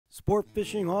Sport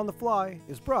Fishing on the Fly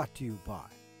is brought to you by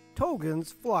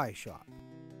Togen's Fly Shop,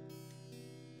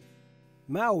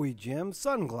 Maui Jim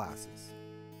Sunglasses,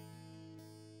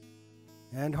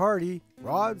 and Hardy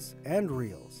Rods and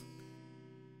Reels.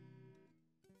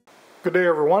 Good day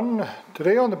everyone.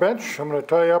 Today on the bench I'm going to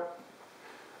tie up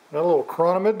a little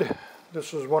Chironomid.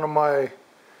 This is one of my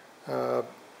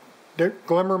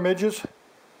Glimmer midges.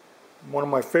 One of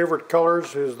my favorite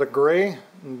colors is the gray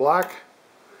and black,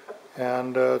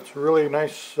 and it's a really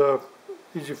nice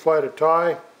easy fly to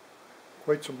tie,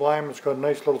 quite sublime. It's got a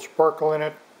nice little sparkle in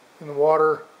it in the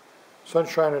water.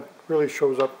 Sunshine, it really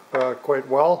shows up quite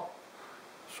well.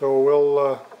 So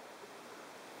we'll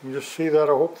you just see that. I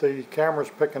hope the camera's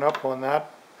picking up on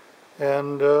that.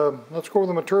 And let's go over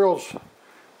the materials.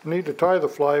 You need to tie the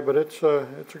fly, but it's a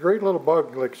great little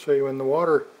bug. Like say in the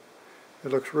water,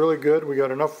 it looks really good. We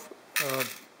got enough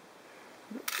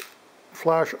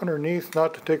flash underneath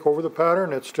not to take over the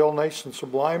pattern. It's still nice and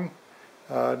sublime.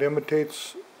 It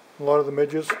imitates a lot of the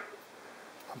midges.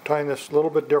 I'm tying this a little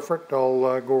bit different.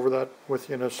 I'll go over that with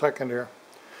you in a second here.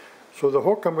 So the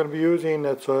hook I'm going to be using,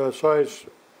 it's a size,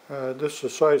 this is a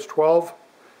size 12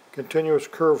 continuous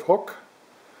curve hook.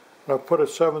 And I've put a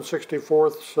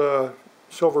 7/64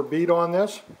 silver bead on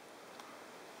this.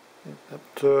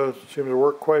 That seems to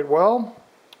work quite well.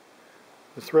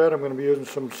 The thread, I'm going to be using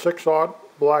some 6/0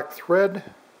 black thread.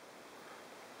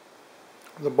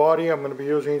 The body, I'm going to be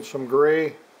using some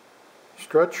gray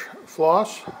stretch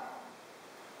floss.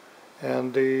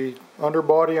 And the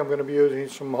underbody, I'm going to be using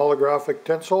some holographic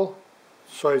tinsel,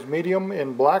 size medium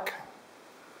in black.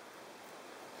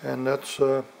 And that's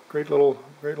a great little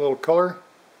color.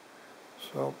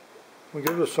 So we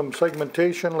give this some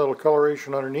segmentation, a little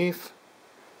coloration underneath.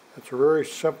 It's a very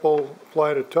simple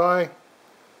fly to tie,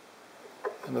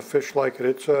 and the fish like it.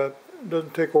 It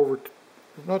doesn't take over.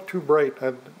 It's not too bright.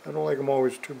 I don't like them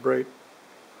always too bright.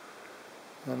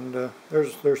 And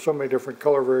there's so many different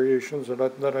color variations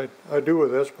that I do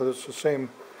with this, but it's the same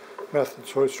method.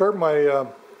 So I start my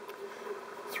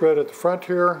thread at the front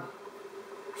here.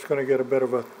 Just going to get a bit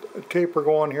of a taper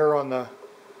going here on the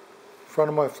front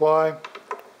of my fly.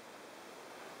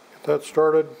 Get that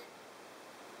started.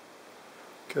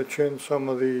 Catch in some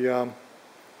of the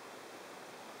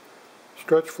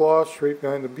stretch floss right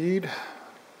behind the bead.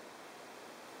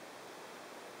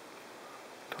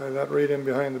 Tie that right in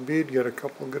behind the bead, get a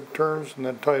couple of good turns, and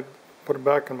then put it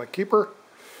back in my keeper.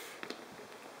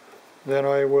 Then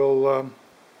I will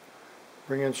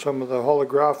bring in some of the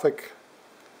holographic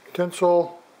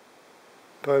tinsel,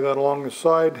 tie that along the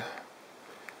side,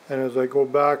 and as I go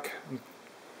back,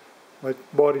 my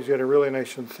body's getting really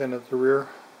nice and thin at the rear.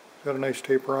 It's got a nice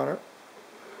taper on it.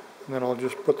 And then I'll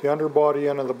just put the underbody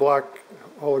into the black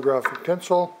holographic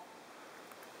tinsel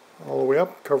all the way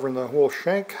up, covering the whole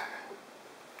shank.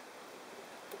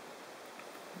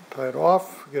 Tie it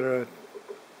off, get a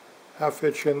half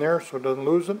hitch in there so it doesn't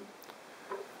lose it.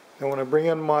 Then when I bring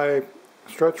in my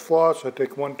stretch floss, I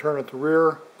take one turn at the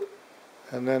rear,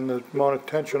 and then the amount of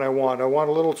tension I want. I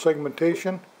want a little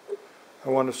segmentation. I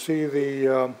want to see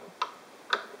the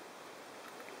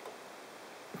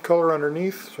color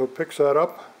underneath, so it picks that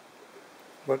up.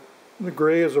 But the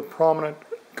gray is a prominent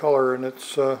color, and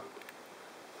it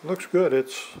looks good.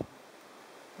 It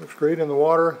looks great in the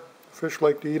water. Fish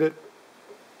like to eat it.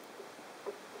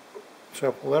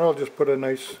 Simple. Then I'll just put a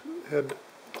nice head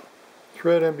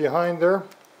thread in behind there.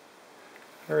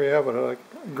 There you have it, a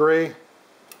gray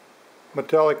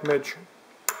metallic midge.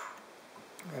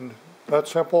 And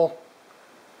that's simple.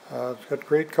 It's got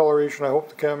great coloration. I hope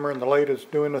the camera and the light is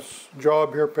doing its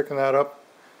job here, picking that up.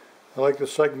 I like the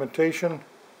segmentation.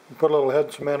 You put a little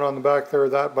head cement on the back there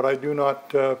of that, but I do not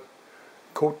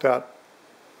coat that.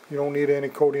 You don't need any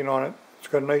coating on it. It's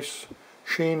got a nice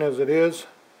sheen as it is,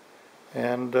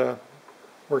 and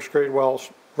works very well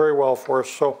for us.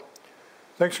 So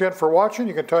thanks again for watching.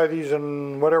 You can tie these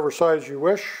in whatever size you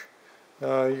wish.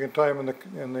 You can tie them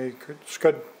in the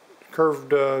scud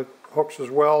curved hooks as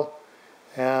well,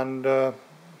 and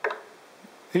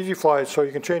easy flies, so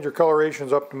you can change your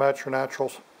colorations up to match your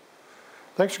naturals.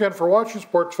 Thanks again for watching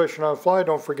Sports Fishing on the Fly.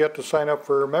 Don't forget to sign up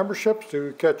for memberships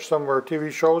to catch some of our TV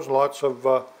shows. Lots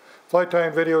of fly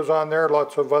tying videos on there,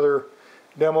 lots of other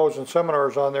demos and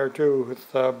seminars on there too,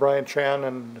 with Brian Chan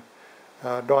and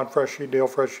Don Freshy, Dale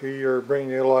Freshy are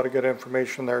bringing you a lot of good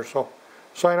information there. So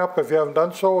sign up if you haven't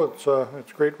done so. It's a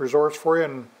great resource for you,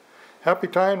 and happy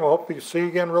tying. We'll hope to see you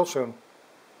again real soon.